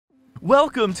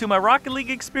Welcome to my Rocket League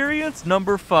experience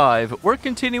number 5. We're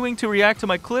continuing to react to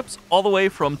my clips all the way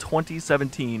from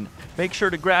 2017. Make sure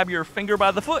to grab your finger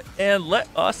by the foot and let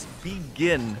us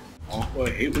begin. Oh, I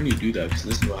hate when you do that because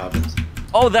this is what happens.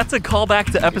 Oh, that's a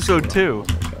callback to episode 2.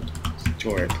 Oh my god.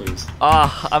 Jorah, please.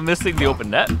 I'm missing the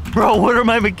open net. Bro, what are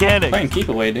my mechanics? Try and keep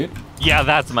away, dude. Yeah,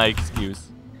 that's my excuse.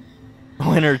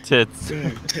 Winner tits.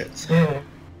 Winner tits.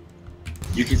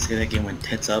 You can say that game when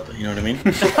tits up, you know what I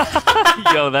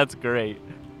mean? Yo, that's great.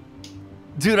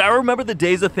 Dude, I remember the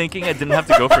days of thinking I didn't have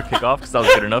to go for kickoff because I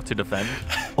was good enough to defend,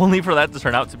 only for that to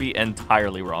turn out to be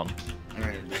entirely wrong.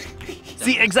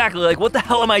 See, exactly, like, what the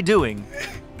hell am I doing?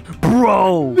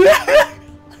 Bro!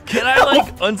 Can I,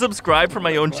 like, unsubscribe from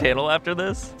my own channel after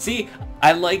this? See,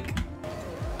 I like...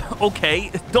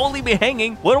 Okay, don't leave me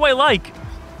hanging. What do I like?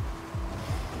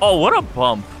 Oh, what a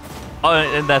bump.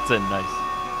 And that's it, nice.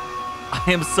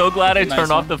 I am so glad I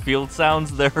turned off the field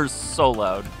sounds. They're so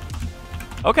loud.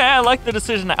 Okay, I like the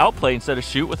decision to outplay instead of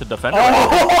shoot with a defender.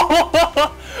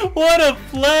 Oh, what a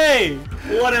play!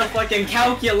 What a fucking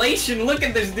calculation. Look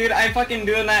at this dude. I fucking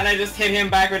doing that and I just hit him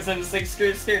backwards and just like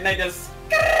skirt and I just...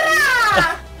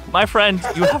 My friend,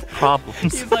 you have problems.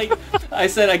 He's like, I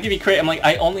said, I give you credit. I'm like,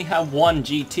 I only have one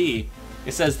GT.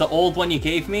 It says the old one you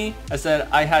gave me. I said,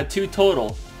 I had 2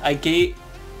 total. I gave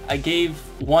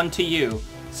 1 to you.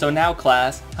 So now,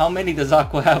 class, how many does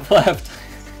Aqua have left?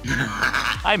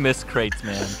 I miss crates,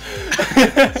 man.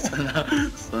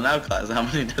 so now, class, how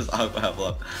many does Aqua have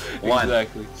left? 1.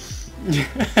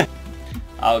 Exactly.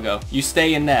 I'll go. You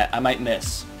stay in net. I might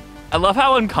miss. I love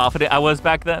how unconfident I was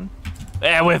back then.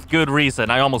 And with good reason.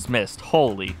 I almost missed.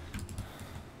 Holy.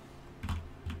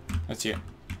 That's you.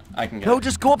 I can get No, it.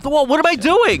 just go up the wall. What am I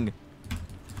doing?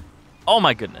 Oh,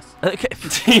 my goodness. Okay.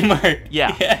 Teamwork.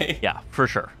 Yeah. Yay. Yeah, for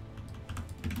sure.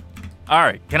 All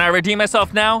right, can I redeem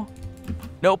myself now?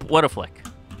 Nope, what a flick.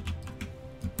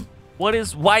 Why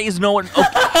is no one,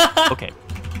 okay.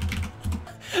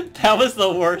 That was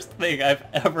the worst thing I've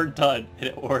ever done, and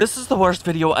it worked. This is the worst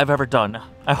video I've ever done.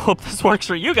 I hope this works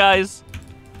for you guys.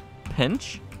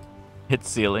 Pinch, hit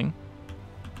ceiling.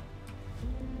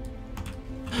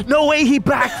 No way, he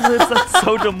backflips, that's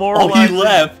so demoralizing. Oh, he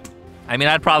left. I mean,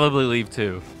 I'd probably leave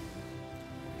too.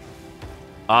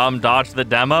 Dodge the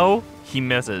demo, he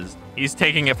misses. He's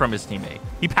taking it from his teammate.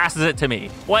 He passes it to me.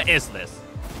 What is this?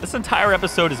 This entire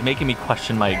episode is making me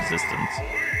question my existence.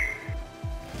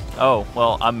 Oh,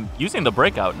 well, I'm using the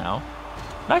breakout now.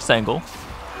 Nice angle.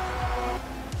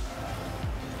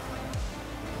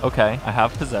 Okay, I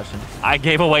have possession. I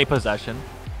gave away possession.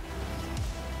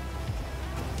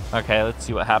 Okay, let's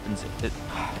see what happens.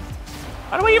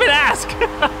 How do I even ask?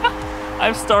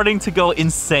 I'm starting to go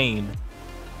insane.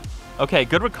 Okay,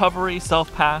 good recovery,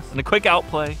 self-pass, and a quick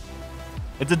outplay.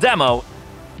 It's a demo.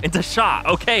 It's a shot.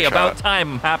 Okay, about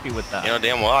time. I'm happy with that. You know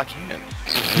damn well I can.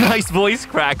 Nice voice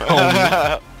crack,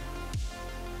 homie.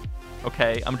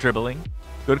 Okay, I'm dribbling.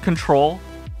 Good control.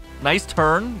 Nice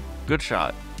turn. Good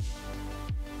shot.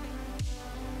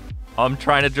 I'm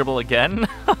trying to dribble again.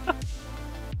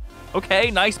 Okay,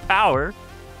 nice power.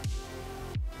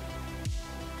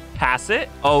 Pass it.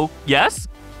 Oh, yes.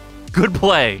 Good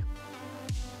play.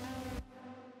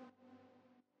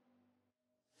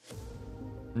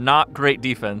 Not great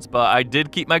defense, but I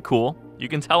did keep my cool. You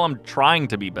can tell I'm trying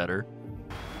to be better.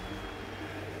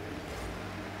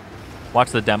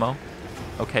 Watch the demo.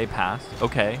 Okay, pass.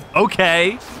 Okay.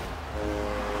 Okay.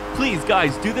 Please,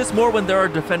 guys, do this more when there are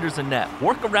defenders in net.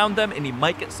 Work around them and you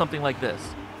might get something like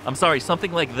this. I'm sorry,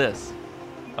 something like this.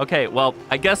 Okay, well,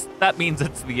 I guess that means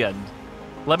it's the end.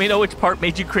 Let me know which part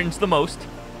made you cringe the most,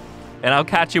 and I'll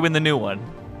catch you in the new one.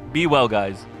 Be well,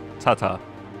 guys. Ta-ta.